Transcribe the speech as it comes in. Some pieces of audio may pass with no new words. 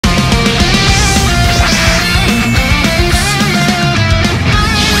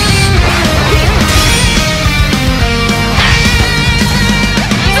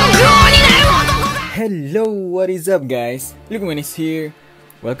what is up guys? Lukman is here.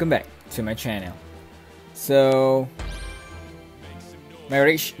 Welcome back to my channel. So my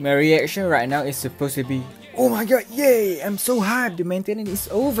reaction right now is supposed to be, oh my god, yay! I'm so hyped, the maintenance is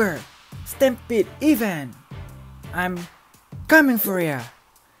over. Stampede Event, I'm coming for ya.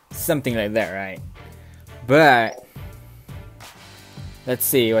 Something like that, right? But let's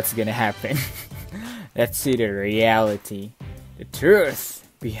see what's gonna happen. Let's see the reality, the truth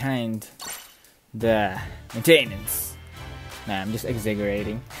behind the maintenance. Nah, I'm just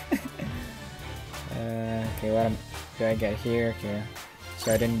exaggerating. Okay, what do I get here? Okay,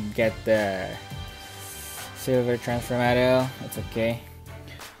 so I didn't get the silver transfer medal. It's okay.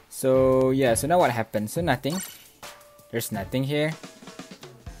 So yeah, so now what happened? So nothing. There's nothing here.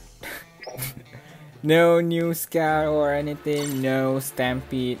 No new scout or anything. No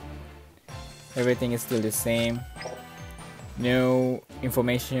Stampede. Everything is still the same. No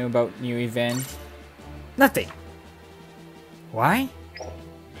information about new event. Nothing. Why?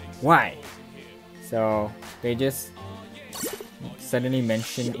 Why? So they just suddenly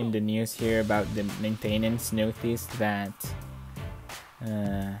mentioned in the news here about the maintenance notice that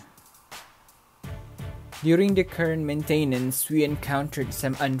during the current maintenance we encountered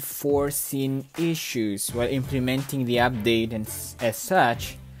some unforeseen issues while implementing the update, and as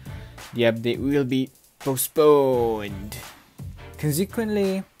such the update will be postponed.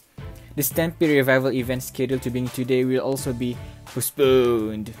 Consequently, the Stampede Revival event scheduled to begin today will also be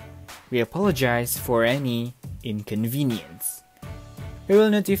postponed. We apologize for any inconvenience. We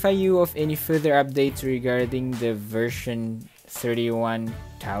will notify you of any further updates regarding the version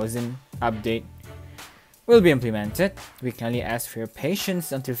 31,000 update will be implemented. We kindly ask for your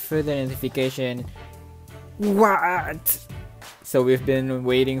patience until further notification. What? So we've been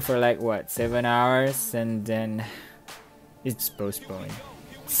waiting for like what, 7 hours, and then it's postponed.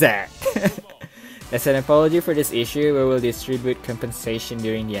 Sad. As an apology for this issue, we will distribute compensation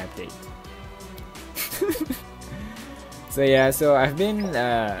during the update. So yeah, so I've been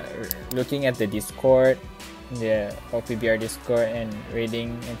looking at the Discord, the OPBR Discord, and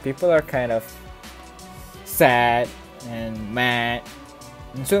reading, and people are kind of sad and mad,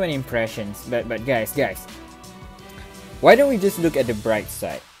 and so many impressions. But guys, why don't we just look at the bright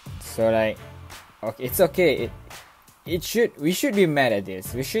side? So like, okay, it's okay. We should be mad at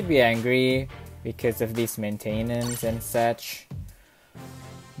this. We should be angry because of this maintenance and such.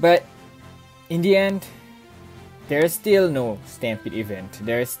 But in the end, there is still no Stampede event.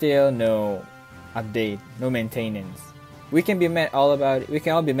 There is still no update, no maintenance. We can be mad all about it. We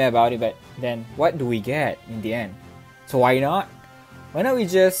can all be mad about it, but then what do we get in the end? So why not? Why not we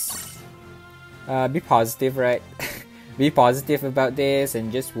just be positive, right? Be positive about this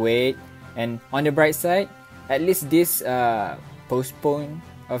and just wait. And on the bright side, at least this postpone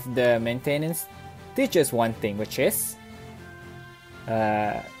of the maintenance teaches one thing, which is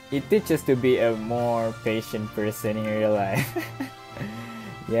it teaches to be a more patient person in real life.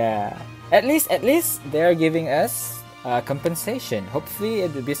 Yeah, at least they are giving us compensation. Hopefully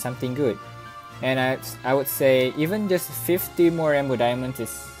it will be something good. And I would say even just 50 more Rainbow Diamonds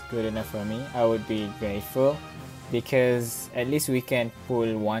is good enough for me. I would be grateful, because at least we can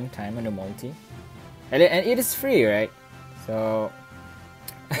pull one time on the multi, and it is free, right? So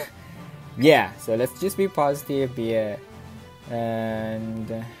yeah, so let's just be positive,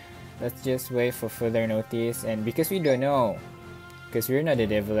 and let's just wait for further notice. And because we don't know, because we're not a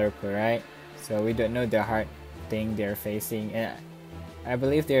developer, right? So we don't know the hard thing they're facing, and I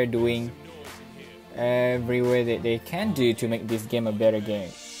believe they're doing everywhere that they can do to make this game a better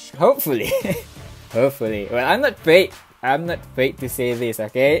game. Hopefully. Hopefully. Well, I'm not paid to say this,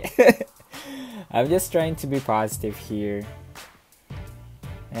 okay? I'm just trying to be positive here.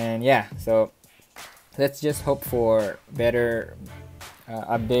 And yeah, so let's just hope for better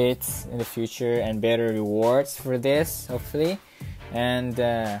updates in the future and better rewards for this, hopefully. And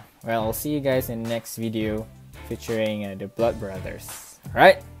well, I'll see you guys in the next video featuring the Blood Brothers.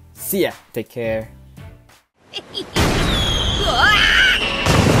 Alright, see ya, take care.